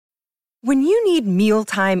When you need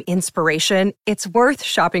mealtime inspiration, it's worth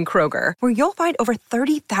shopping Kroger, where you'll find over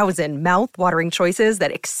 30,000 mouth-watering choices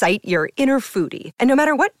that excite your inner foodie. And no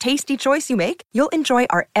matter what tasty choice you make, you'll enjoy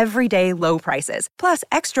our everyday low prices, plus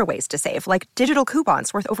extra ways to save, like digital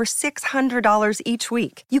coupons worth over $600 each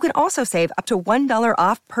week. You can also save up to $1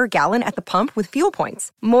 off per gallon at the pump with fuel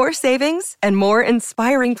points. More savings and more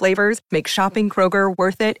inspiring flavors make shopping Kroger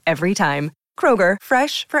worth it every time. Kroger,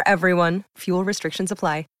 fresh for everyone. Fuel restrictions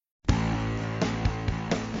apply.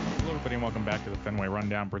 Hello, everybody, and welcome back to the Fenway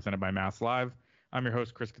Rundown presented by MassLive. I'm your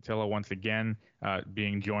host, Chris Cotillo, once again,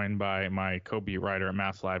 being joined by my co-beat writer at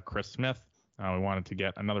MassLive, Chris Smith. We wanted to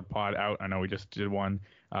get another pod out. I know we just did one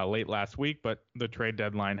late last week, but the trade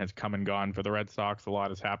deadline has come and gone for the Red Sox. A lot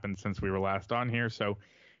has happened since we were last on here, so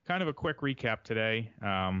kind of a quick recap today.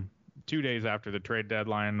 2 days after the trade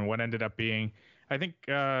deadline, what ended up being, I think,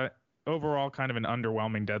 overall kind of an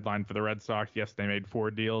underwhelming deadline for the Red Sox. Yes, they made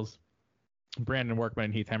 4 deals. Brandon Workman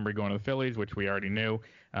and Heath Hembree going to the Phillies, which we already knew.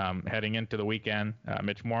 Heading into the weekend,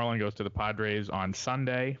 Mitch Moreland goes to the Padres on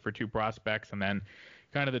Sunday for 2 prospects, and then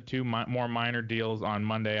kind of the 2 more minor deals on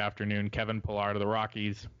Monday afternoon. Kevin Pillar to the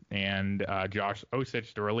Rockies and Josh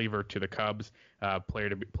Osich, the reliever, to the Cubs.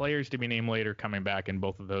 Players to be named later coming back in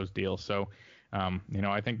both of those deals. So,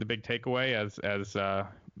 I think the big takeaway, as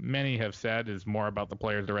many have said, is more about the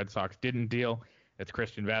players the Red Sox didn't deal. It's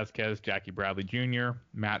Christian Vasquez, Jackie Bradley Jr.,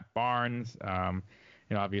 Matt Barnes.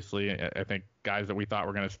 Obviously, I think guys that we thought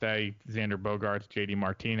were going to stay, Xander Bogaerts, JD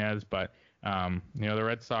Martinez. But, the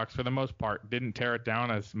Red Sox, for the most part, didn't tear it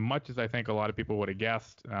down as much as I think a lot of people would have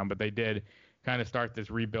guessed. But they did kind of start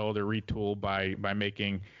this rebuild or retool by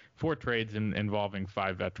making 4 trades involving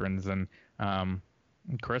 5 veterans. And,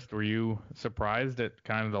 Chris, were you surprised at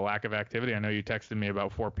kind of the lack of activity? I know you texted me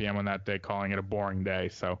about 4 p.m. on that day calling it a boring day,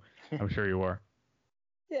 so I'm sure you were.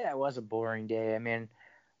 Yeah, it was a boring day. I mean,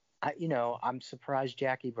 I'm surprised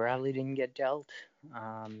Jackie Bradley didn't get dealt.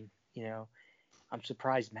 I'm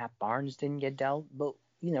surprised Matt Barnes didn't get dealt. But,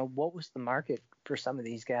 what was the market for some of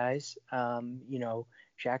these guys?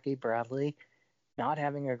 Jackie Bradley not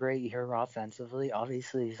having a great year offensively.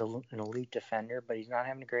 Obviously, he's an elite defender, but he's not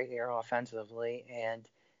having a great year offensively. And,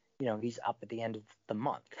 he's up at the end of the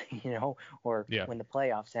month, or when the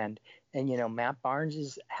playoffs end. And, Matt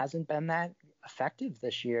Barnes hasn't been that effective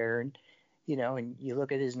this year. And, and you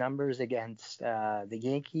look at his numbers against the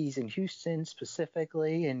Yankees and Houston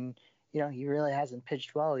specifically, and, he really hasn't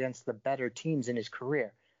pitched well against the better teams in his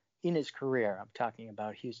career. In his career, I'm talking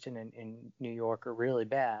about Houston and New York are really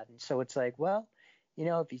bad. And so it's like, well,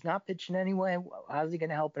 if he's not pitching anyway, how's he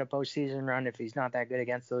going to help in a postseason run if he's not that good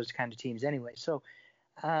against those kind of teams anyway? So,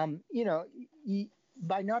 by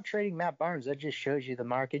not trading Matt Barnes, that just shows you the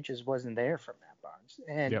market just wasn't there for Matt Barnes.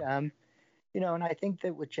 And, and I think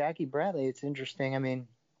that with Jackie Bradley, it's interesting. I mean,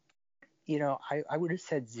 I would have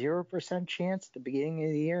said 0% chance at the beginning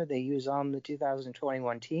of the year that he was on the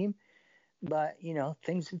 2021 team. But,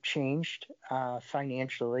 things have changed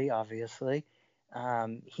financially, obviously.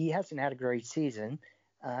 He hasn't had a great season,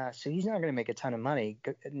 so he's not going to make a ton of money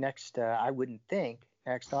next, I wouldn't think,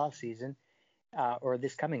 next offseason or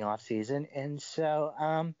this coming offseason. And so,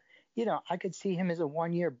 I could see him as a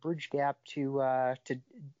 1-year bridge gap to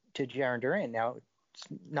Jarren Duran. Now, it's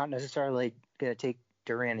not necessarily going to take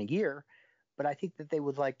Duran a year, but I think that they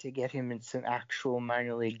would like to get him in some actual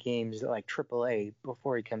minor league games like AAA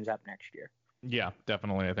before he comes up next year. Yeah,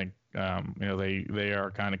 definitely. I think they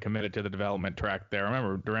are kind of committed to the development track there.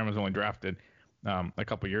 Remember, Duran was only drafted a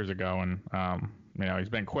couple years ago, and he's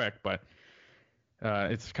been quick, but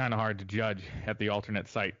it's kind of hard to judge at the alternate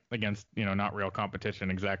site against not real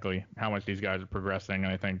competition exactly how much these guys are progressing.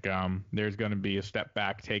 And I think there's going to be a step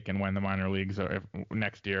back taken when the minor leagues are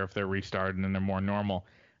next year if they're restarted and they're more normal.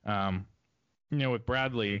 With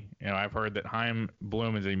Bradley, I've heard that Chaim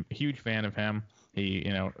Bloom is a huge fan of him. He,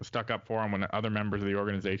 stuck up for him when other members of the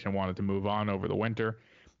organization wanted to move on over the winter.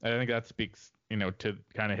 And I think that speaks, to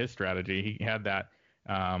kind of his strategy. He had that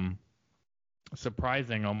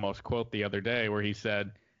surprising almost quote the other day where he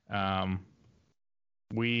said,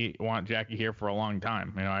 we want Jackie here for a long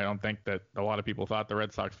time. I don't think that a lot of people thought the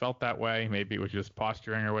Red Sox felt that way. Maybe it was just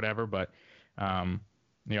posturing or whatever, but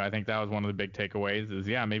I think that was one of the big takeaways is,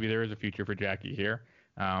 maybe there is a future for Jackie here.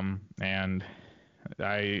 And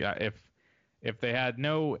if they had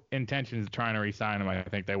no intentions of trying to re-sign him, I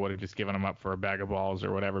think they would have just given him up for a bag of balls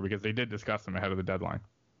or whatever, because they did discuss him ahead of the deadline.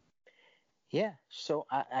 Yeah, so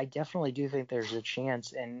I definitely do think there's a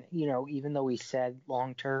chance. And, even though we said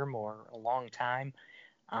long-term or a long time,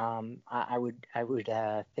 I would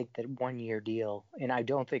think that 1-year deal, and I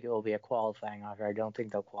don't think it will be a qualifying offer. I don't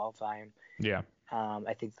think they'll qualify him. Yeah.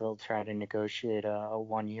 I think they'll try to negotiate a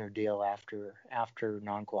 1-year deal after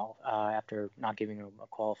not giving him a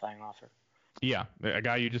qualifying offer. Yeah, a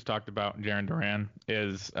guy you just talked about, Jarren Duran,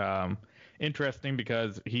 is interesting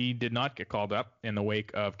because he did not get called up in the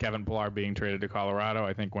wake of Kevin Pillar being traded to Colorado.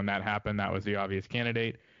 I think when that happened, that was the obvious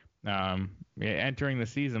candidate. Entering the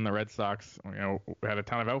season, the Red Sox, had a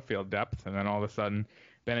ton of outfield depth, and then all of a sudden,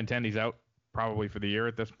 Benintendi's out probably for the year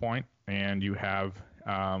at this point, and you have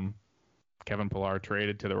Kevin Pillar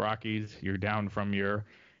traded to the Rockies. You're down from your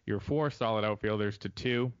 4 solid outfielders to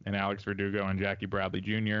 2, and Alex Verdugo and Jackie Bradley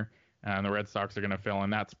Jr. And the Red Sox are going to fill in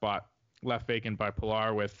that spot left vacant by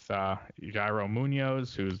Pillar with Jairo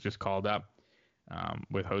Munoz, who's just called up,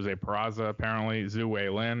 with Jose Peraza apparently, Zhu Wei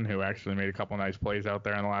Lin, who actually made a couple nice plays out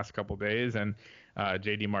there in the last couple days, and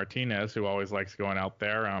JD Martinez, who always likes going out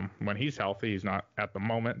there when he's healthy. He's not at the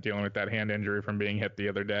moment, dealing with that hand injury from being hit the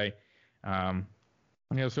other day. So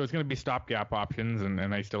it's going to be stopgap options,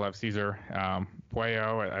 and they still have Cesar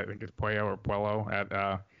Puello, I think it's Puello or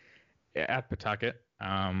Puello at Pawtucket.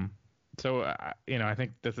 I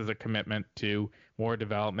think this is a commitment to more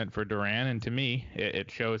development for Duran, and to me,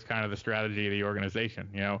 it shows kind of the strategy of the organization.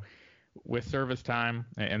 With service time,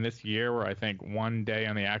 and this year where I think 1 day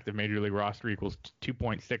on the active major league roster equals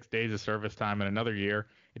 2.6 days of service time in another year,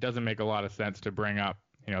 it doesn't make a lot of sense to bring up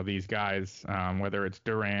these guys, whether it's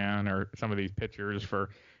Duran or some of these pitchers, for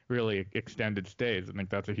really extended stays. I think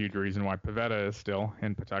that's a huge reason why Pivetta is still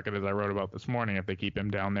in Pawtucket, as I wrote about this morning. If they keep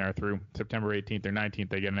him down there through September 18th or 19th,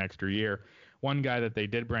 they get an extra year. One guy that they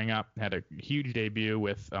did bring up, had a huge debut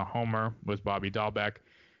with a homer, was Bobby Dahlbeck.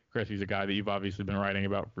 Chris, he's a guy that you've obviously been writing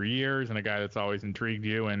about for years, and a guy that's always intrigued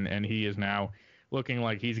you, and he is now looking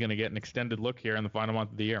like he's going to get an extended look here in the final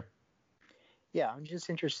month of the year. Yeah, I'm just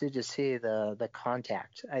interested to see the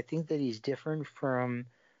contact. I think that he's different from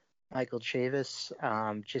Michael Chavis,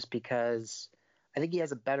 just because I think he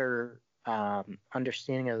has a better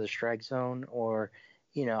understanding of the strike zone, or,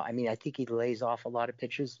 I think he lays off a lot of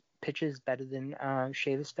pitches better than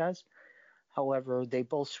Chavis does. However, they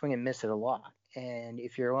both swing and miss it a lot. And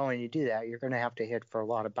if you're willing to do that, you're going to have to hit for a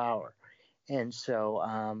lot of power. And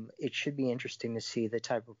so it should be interesting to see the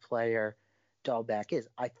type of player Dahlbeck is.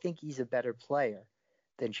 I think he's a better player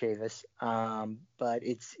than Chavis, but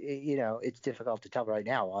it's difficult to tell right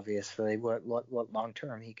now, obviously, what long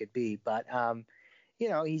term he could be. But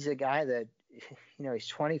he's a guy that he's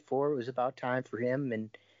 24. It was about time for him,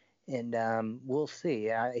 and we'll see.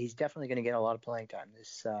 He's definitely going to get a lot of playing time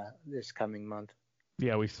this coming month.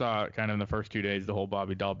 Yeah, we saw kind of in the first 2 days the whole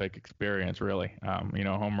Bobby Dahlbeck experience, really.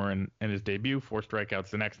 Homer in his debut, 4 strikeouts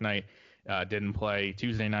the next night. Didn't play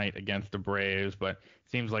Tuesday night against the Braves, but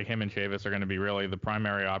seems like him and Chavis are going to be really the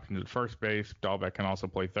primary options at first base. Dahlbeck can also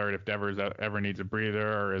play third if Devers ever needs a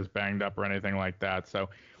breather or is banged up or anything like that. So,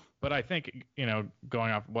 but I think,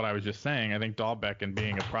 going off what I was just saying, I think Dahlbeck, and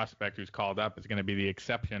being a prospect who's called up, is going to be the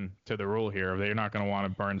exception to the rule here. They're not going to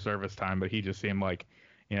want to burn service time, but he just seemed like,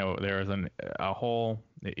 there is a hole.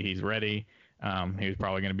 He's ready. He was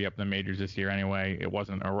probably going to be up in the majors this year anyway. It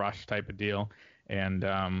wasn't a rush type of deal, and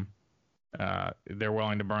they're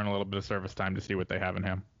willing to burn a little bit of service time to see what they have in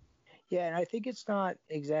him. Yeah, and I think it's not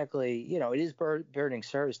exactly, it is burning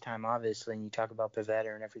service time, obviously, and you talk about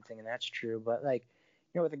Pivetta and everything, and that's true. But,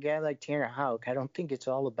 with a guy like Tanner Houck, I don't think it's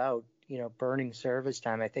all about, burning service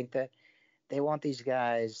time. I think that they want these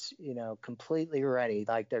guys, completely ready,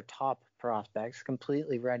 like their top prospects,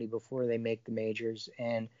 completely ready before they make the majors.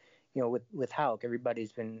 And, with Houck,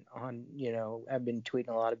 everybody's been on, I've been tweeting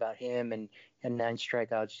a lot about him and 9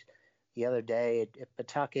 strikeouts the other day at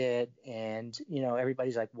Pawtucket, and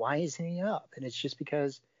everybody's like, why isn't he up? And it's just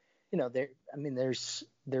because they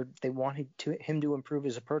want him to improve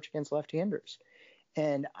his approach against left-handers.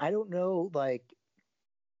 And I don't know,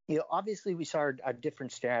 obviously we saw a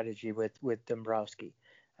different strategy with Dombrowski.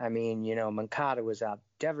 Moncada was up,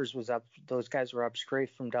 Devers was up, those guys were up straight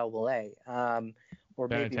from Double-A. Or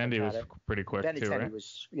maybe Benintendi was pretty quick too, right?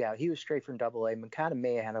 He was straight from Double-A. Moncada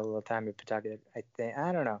may have had a little time at Pawtucket, I think.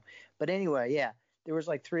 I don't know. But anyway, yeah, there was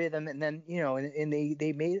 3 of them, and then and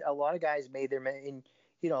they made a lot of guys made their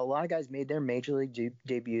major league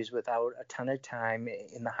debuts without a ton of time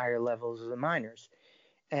in the higher levels of the minors,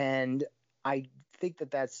 and I think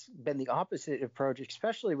that's been the opposite approach,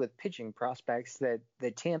 especially with pitching prospects that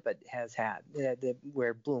Tampa has had,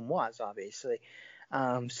 where Bloom was, obviously.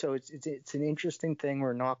 So it's an interesting thing.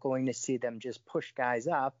 We're not going to see them just push guys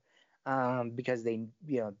up because they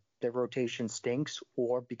their rotation stinks,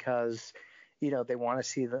 or because they want to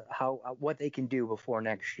see what they can do before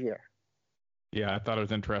next year. Yeah, I thought it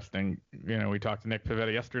was interesting. We talked to Nick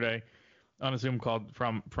Pivetta yesterday on a Zoom call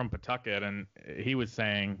from Pawtucket, and he was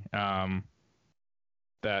saying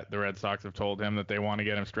that the Red Sox have told him that they want to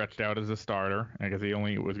get him stretched out as a starter, because he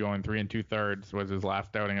only was going 3 2/3 was his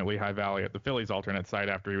last outing at Lehigh Valley at the Phillies alternate site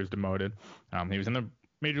after he was demoted. He was in the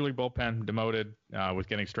Major League bullpen, demoted, was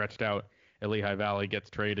getting stretched out at Lehigh Valley, gets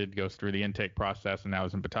traded, goes through the intake process, and now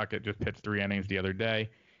is in Pawtucket, just pitched 3 innings the other day.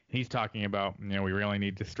 He's talking about, we really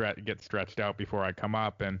need to get stretched out before I come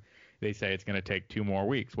up, and they say it's going to take 2 more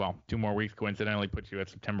weeks. Well, 2 more weeks coincidentally puts you at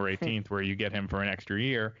September 18th, where you get him for an extra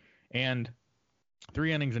year, and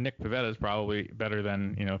 3 innings of Nick Pivetta is probably better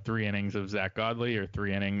than 3 innings of Zach Godley or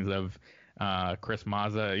 3 innings of Chris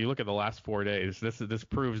Mazza. You look at the last 4 days. This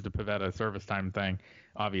proves the Pivetta service time thing.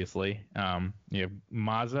 Obviously, you have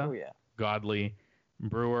Mazza, Godley,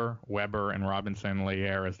 Brewer, Weber, and Robinson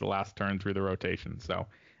Leyer as the last turn through the rotation. So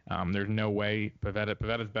there's no way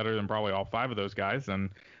Pivetta's better than probably all 5 of those guys,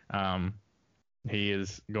 and he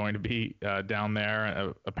is going to be down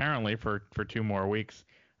there apparently for 2 more weeks.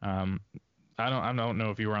 I don't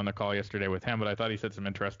know if you were on the call yesterday with him, but I thought he said some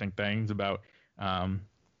interesting things about,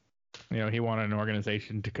 he wanted an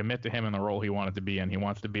organization to commit to him in the role he wanted to be in. He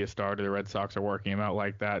wants to be a starter. The Red Sox are working him out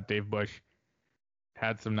like that. Dave Bush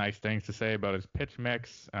had some nice things to say about his pitch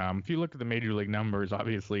mix. If you look at the major league numbers,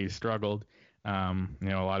 obviously he struggled. A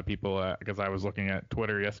lot of people, because I was looking at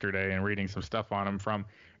Twitter yesterday and reading some stuff on him from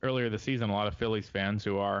earlier this season, a lot of Phillies fans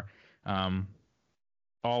who are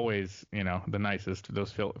always, the nicest,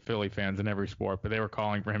 those Philly fans in every sport, but they were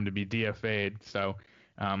calling for him to be DFA'd. So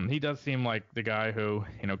he does seem like the guy who,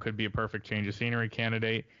 could be a perfect change of scenery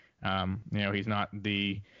candidate. He's not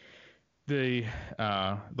the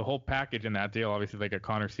whole package in that deal. Obviously, they got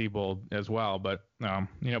Connor Siebold as well, but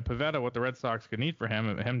Pivetta, what the Red Sox could need for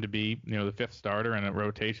him to be, the 5th starter in a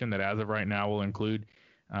rotation that as of right now will include,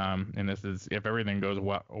 and this is if everything goes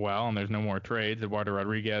well and there's no more trades, Eduardo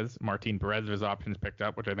Rodriguez, Martin Perez, his options picked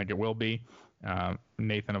up, which I think it will be,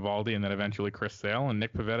 Nathan Eovaldi, and then eventually Chris Sale, and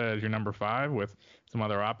Nick Pivetta as your number 5 with some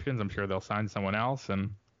other options. I'm sure they'll sign someone else,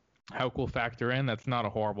 and Houck will factor in. That's not a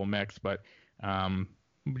horrible mix, but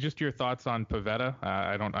just your thoughts on Pivetta.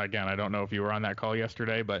 I don't know if you were on that call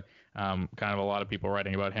yesterday, but kind of a lot of people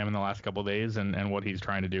writing about him in the last couple of days and what he's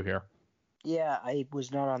trying to do here. Yeah, I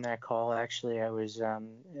was not on that call. Actually, I was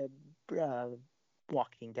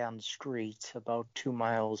walking down the street about 2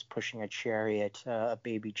 miles, pushing a chariot, a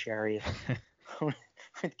baby chariot, with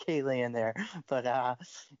Kaylee in there. But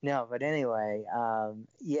no, but anyway,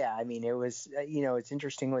 yeah, I mean, it was, it's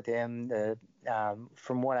interesting with him.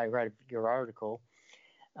 From what I read your article,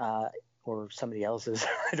 or somebody else's,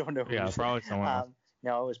 I don't know. Yeah, probably someone else.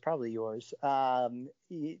 No, it was probably yours.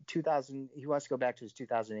 He wants to go back to his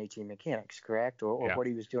 2018 mechanics, correct? Or what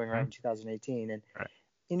he was doing right in 2018. And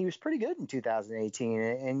he was pretty good in 2018.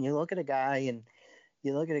 And you look at a guy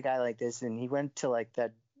like this, and he went to like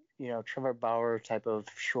that, Trevor Bauer type of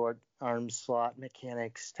short arm slot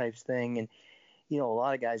mechanics types thing. And, a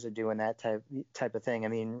lot of guys are doing that type of thing. I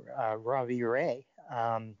mean, Ravi Ray,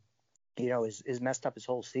 is messed up his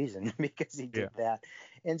whole season because he did that.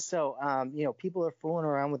 And so, people are fooling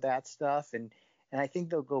around with that stuff. And I think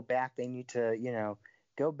they'll go back. They need to,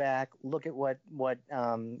 go back, look at what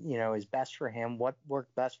is best for him, what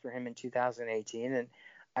worked best for him in 2018. And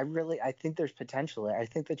I think there's potential there. I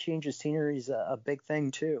think the change of scenery is a big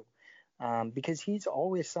thing too, because he's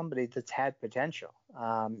always somebody that's had potential,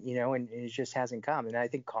 and it just hasn't come. And I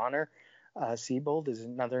think Connor Siebold is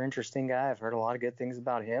another interesting guy. I've heard a lot of good things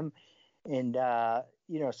about him. And,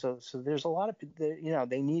 so there's a lot of,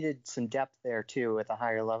 they needed some depth there too at the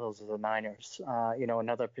higher levels of the minors,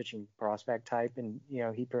 another pitching prospect type. And,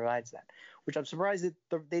 he provides that, which I'm surprised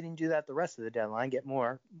that they didn't do that the rest of the deadline, get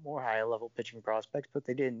more higher level pitching prospects, but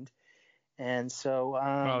they didn't. And so,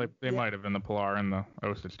 well, they might have in the Pilar and the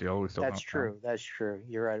Osich deal. We still That's true. That's true.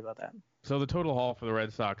 You're right about that. So the total haul for the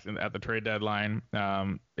Red Sox at the trade deadline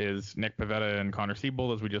is Nick Pivetta and Connor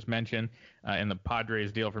Siebold, as we just mentioned. In the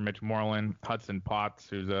Padres deal for Mitch Moreland, Hudson Potts,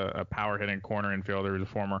 who's a power-hitting corner infielder, who's a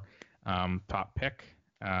former top pick.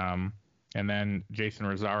 And then Jason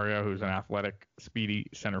Rosario, who's an athletic, speedy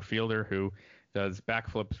center fielder who does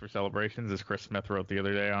backflips for celebrations, as Chris Smith wrote the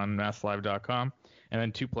other day on MassLive.com. And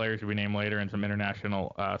then 2 players who we named later and some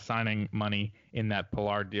international signing money in that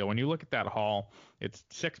Pilar deal. When you look at that haul, it's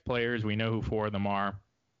 6 players. We know who 4 of them are.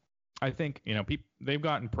 I think, they've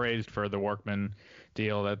gotten praised for the Workman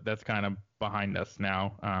deal. That's kind of behind us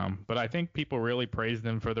now. But I think people really praised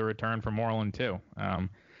them for the return for Moreland too.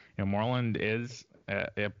 Moreland is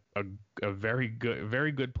a very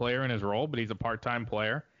good player in his role, but he's a part-time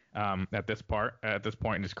player. At this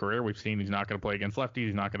point in his career, we've seen he's not going to play against lefties.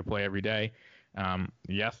 He's not going to play every day.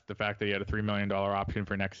 Yes, the fact that he had a $3 million option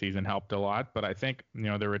for next season helped a lot, but I think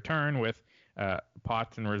the return with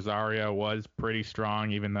Potts and Rosario was pretty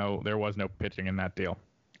strong, even though there was no pitching in that deal.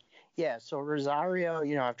 Yeah, so Rosario,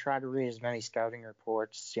 I've tried to read as many scouting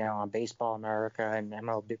reports, on Baseball America and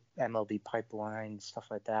MLB Pipeline, stuff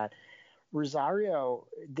like that. Rosario,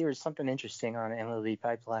 there's something interesting on MLB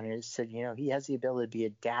Pipeline. It said, he has the ability to be a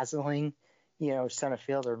dazzling, center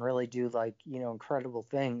fielder and really do incredible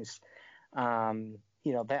things.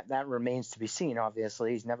 That remains to be seen.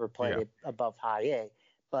 Obviously, he's never played it above high A,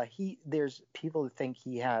 but there's people that think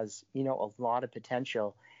he has, a lot of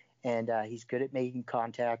potential, and he's good at making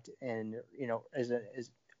contact. And as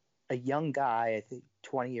a young guy, I think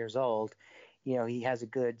 20 years old, he has a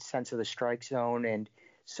good sense of the strike zone, and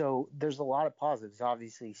so there's a lot of positives.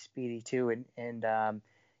 Obviously, speedy too, and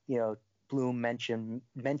Bloom mentioned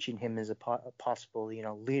him as a possible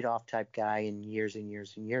leadoff type guy in years and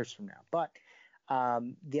years and years from now. But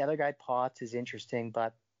the other guy, Potts, is interesting,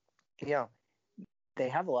 but they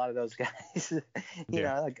have a lot of those guys.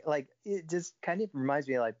 Like it just kind of reminds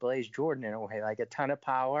me of like Blaze Jordan in a way, like a ton of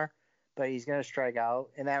power, but he's going to strike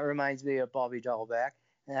out, and that reminds me of Bobby Dahlbeck.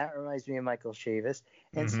 And that reminds me of Michael Chavis.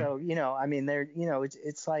 And so, they're,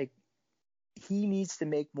 it's like he needs to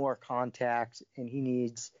make more contact, and he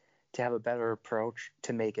needs to have a better approach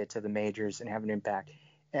to make it to the majors and have an impact.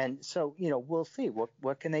 And so, we'll see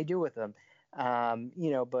what can they do with him.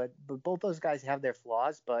 But both those guys have their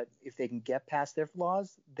flaws, but if they can get past their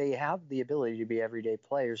flaws, they have the ability to be everyday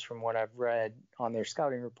players from what I've read on their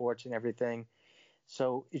scouting reports and everything.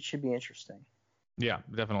 So it should be interesting. Yeah,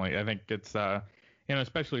 definitely. I think it's,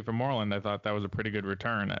 especially for Moreland, I thought that was a pretty good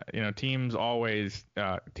return. Teams always,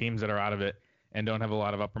 teams that are out of it and don't have a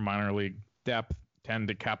lot of upper minor league depth tend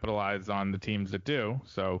to capitalize on the teams that do.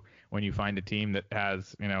 So when you find a team that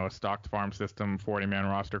has, a stocked farm system, 40-man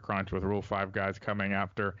roster crunch with Rule 5 guys coming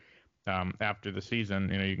after the season,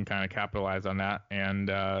 you can kind of capitalize on that. And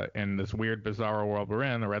in this weird, bizarre world we're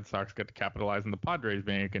in, the Red Sox get to capitalize on the Padres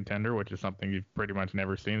being a contender, which is something you've pretty much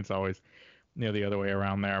never seen. It's always the other way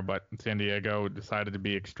around there. But San Diego decided to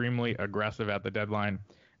be extremely aggressive at the deadline,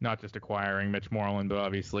 not just acquiring Mitch Moreland, but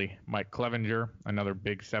obviously Mike Clevenger, another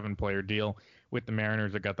big 7-player deal with the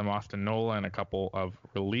Mariners that got them Austin Nola and a couple of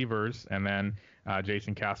relievers, and then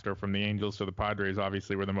Jason Castro from the Angels. So the Padres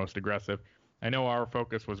obviously were the most aggressive. I know our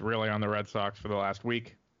focus was really on the Red Sox for the last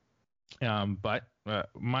week, but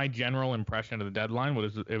my general impression of the deadline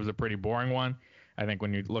was it was a pretty boring one. I think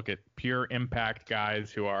when you look at pure impact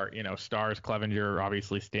guys who are, stars, Clevenger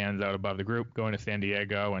obviously stands out above the group going to San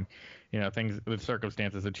Diego, and, the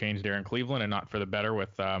circumstances have changed there in Cleveland, and not for the better with,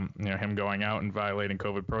 him going out and violating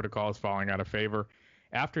COVID protocols, falling out of favor.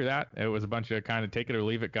 After that, it was a bunch of kind of take it or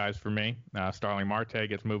leave it guys for me. Starling Marte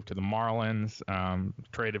gets moved to the Marlins,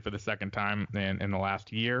 traded for the second time in the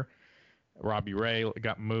last year. Robbie Ray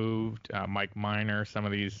got moved, Mike Minor, some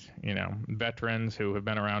of these, veterans who have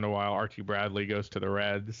been around a while. Archie Bradley goes to the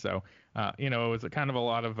Reds. So, it was a kind of a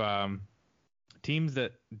lot of teams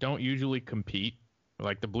that don't usually compete,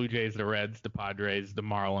 like the Blue Jays, the Reds, the Padres, the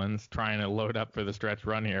Marlins, trying to load up for the stretch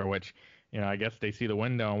run here, which, I guess they see the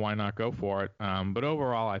window and why not go for it. But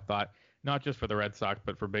overall, I thought, not just for the Red Sox,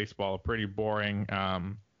 but for baseball, a pretty boring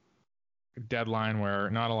deadline where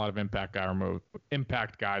not a lot of impact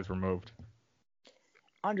guys were moved.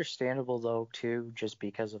 Understandable though too, just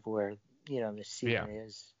because of where the season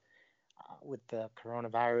is with the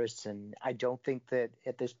coronavirus, and I don't think that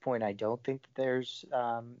at this point there's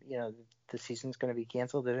the season's going to be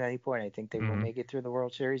canceled at any point. I think they will make it through the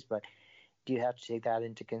World Series, but do you have to take that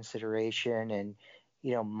into consideration, and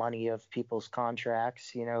money of people's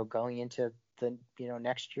contracts going into the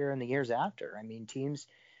next year and the years after? I mean, teams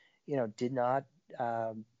did not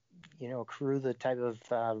accrue the type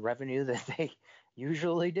of revenue that they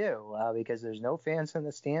usually do because there's no fans in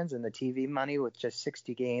the stands, and the TV money with just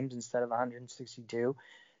 60 games instead of 162.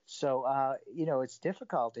 So it's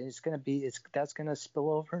difficult, and that's going to spill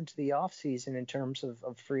over into the off season in terms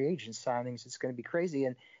of free agent signings. It's going to be crazy,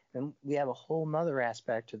 and we have a whole nother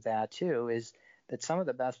aspect of that too, is that some of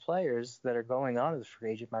the best players that are going on to the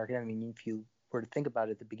free agent market. I mean, if you were to think about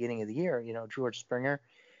it at the beginning of the year, George Springer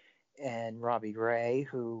and Robbie Ray,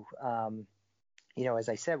 who as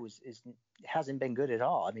I said, hasn't been good at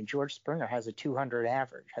all. I mean, George Springer has a 200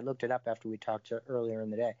 average. I looked it up after we talked earlier in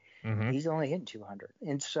the day. He's only hitting 200.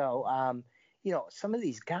 And so, some of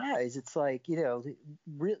these guys, it's like,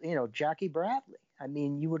 Jackie Bradley. I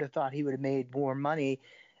mean, you would have thought he would have made more money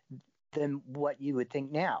than what you would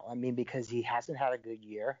think now. I mean, because he hasn't had a good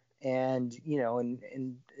year. And,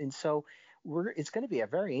 and so it's going to be a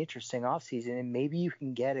very interesting offseason, and maybe you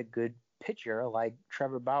can get a good pitcher like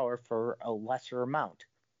Trevor Bauer for a lesser amount.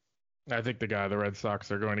 I think the guy the Red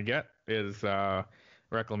Sox are going to get is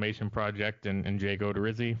reclamation project, and Jake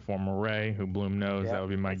Odorizzi, former Ray, who Bloom knows. Yeah, that would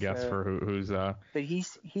be my guess for who's. But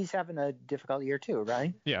he's having a difficult year too,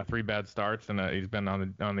 right? Yeah, 3 bad starts, and he's been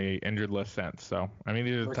on the injured list since. So I mean,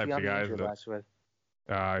 these are the types of guys that.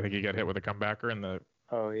 I think he got hit with a comebacker in the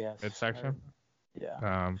midsection.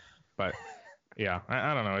 Yeah. But yeah,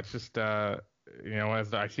 I don't know. It's just as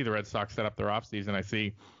I see the Red Sox set up their offseason, I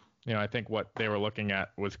see, I think what they were looking at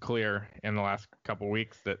was clear in the last couple of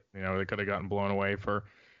weeks that they could have gotten blown away for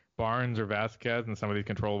Barnes or Vasquez and some of these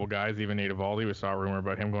controllable guys. Even Nate Eovaldi, we saw a rumor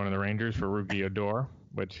about him going to the Rangers for Rookie Odor,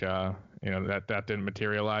 which that didn't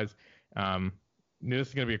materialize. This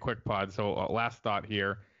is going to be a quick pod, so last thought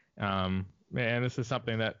here. And this is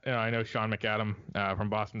something that I know Sean McAdam from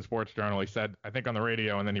Boston Sports Journal, he said, I think on the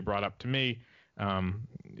radio, and then he brought up to me,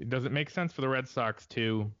 does it make sense for the Red Sox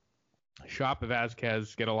to shop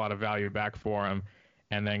Vasquez, get a lot of value back for him,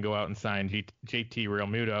 and then go out and sign JT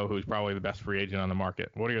Realmuto, who's probably the best free agent on the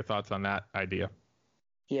market? What are your thoughts on that idea?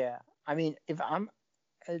 Yeah, I mean, if I'm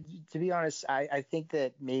to be honest, I think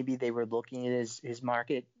that maybe they were looking at his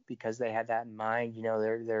market because they had that in mind.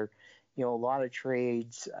 They're a lot of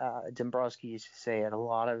trades. Dombrowski used to say it. A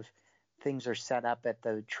lot of things are set up at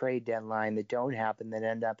the trade deadline that don't happen, that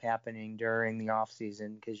end up happening during the off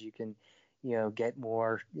season because you can, get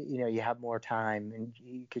more. You have more time and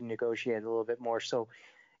you can negotiate a little bit more. So,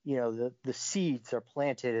 the seeds are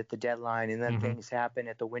planted at the deadline, and then things happen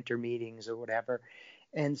at the winter meetings or whatever.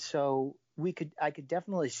 And so I could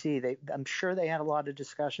definitely see I'm sure they had a lot of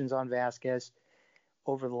discussions on Vasquez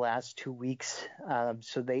over the last 2 weeks.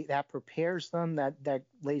 So that prepares them, that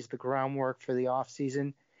lays the groundwork for the off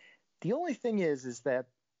season. The only thing is that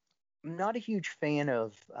I'm not a huge fan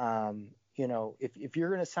of, if you're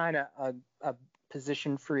going to sign a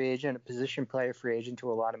position free agent, a position player free agent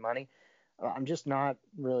to a lot of money, I'm just not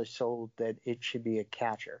really sold that it should be a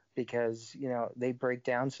catcher because, they break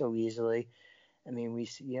down so easily. I mean, we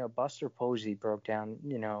see, Buster Posey broke down,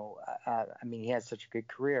 he had such a good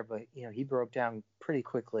career, but, he broke down pretty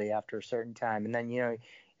quickly after a certain time. And then, you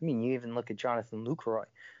even look at Jonathan Lucroy,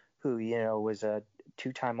 who, was a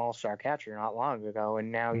 2-time All-Star catcher not long ago.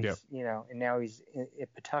 And now he's,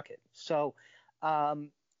 at Pawtucket. So,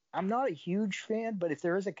 I'm not a huge fan, but if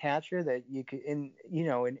there is a catcher that you could, and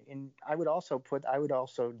I would also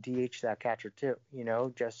DH that catcher too,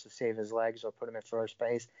 just to save his legs or put him at first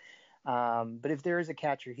base. But if there is a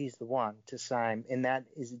catcher, he's the one to sign. And that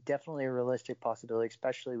is definitely a realistic possibility,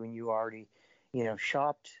 especially when you already,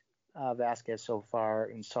 shopped Vasquez so far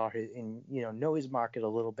and saw know his market a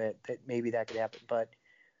little bit, that maybe that could happen. But,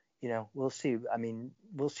 we'll see. I mean,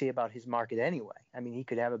 we'll see about his market anyway. I mean, he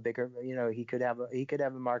could have a bigger, he could have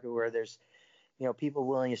a market where there's, people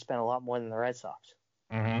willing to spend a lot more than the Red Sox.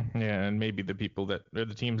 Mm-hmm. Yeah, and maybe the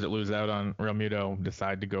teams that lose out on Realmuto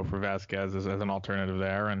decide to go for Vasquez as an alternative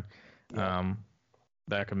there, and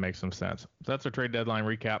that could make some sense. So that's our trade deadline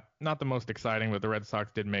recap. Not the most exciting, but the Red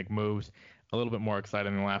Sox did make moves. A little bit more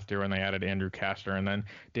exciting than last year when they added Andrew Castor, and then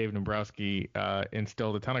Dave Dombrowski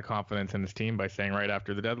instilled a ton of confidence in his team by saying right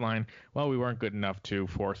after the deadline, well, we weren't good enough to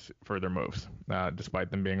force further moves.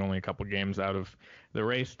 Despite them being only a couple games out of the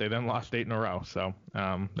race, they then lost 8 in a row, so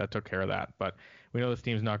that took care of that. But we know this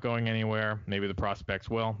team's not going anywhere. Maybe the prospects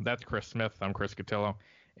will. That's Chris Smith. I'm Chris Cotillo,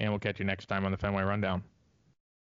 and we'll catch you next time on the Fenway Rundown.